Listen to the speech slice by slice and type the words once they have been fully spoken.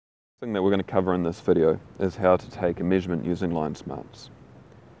thing that we're going to cover in this video is how to take a measurement using LineSmarts.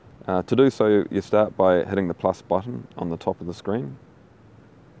 To do so, you start by hitting the plus button on the top of the screen,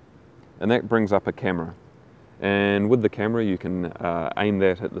 and that brings up a camera. And with the camera you can aim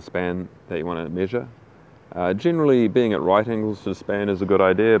that at the span that you want to measure. Generally being at right angles to the span is a good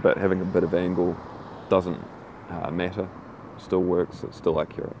idea, but having a bit of angle doesn't matter. It still works, it's still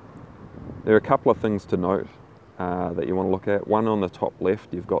accurate. There are a couple of things to note that you want to look at. One, on the top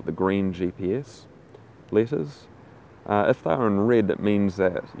left you've got the green GPS letters. If they're in red, it means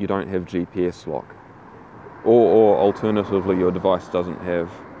that you don't have GPS lock, or alternatively your device doesn't have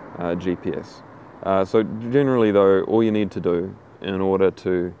GPS. So generally though, all you need to do in order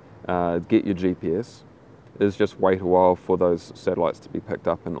to get your GPS is just wait a while for those satellites to be picked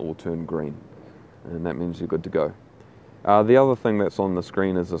up and all turn green, and that means you're good to go. The other thing that's on the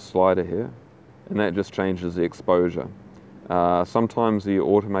screen is a slider here, and that just changes the exposure. Sometimes the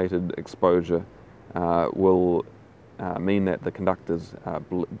automated exposure will mean that the conductors are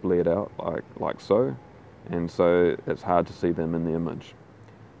blurred out like so, and so it's hard to see them in the image.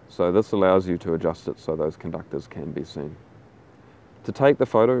 So this allows you to adjust it so those conductors can be seen. To take the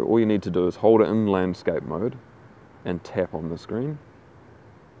photo, all you need to do is hold it in landscape mode and tap on the screen,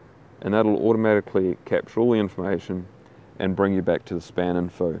 and that'll automatically capture all the information and bring you back to the span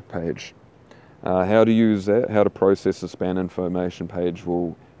info page. How to use that, how to process the span information page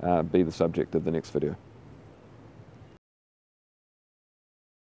will be the subject of the next video.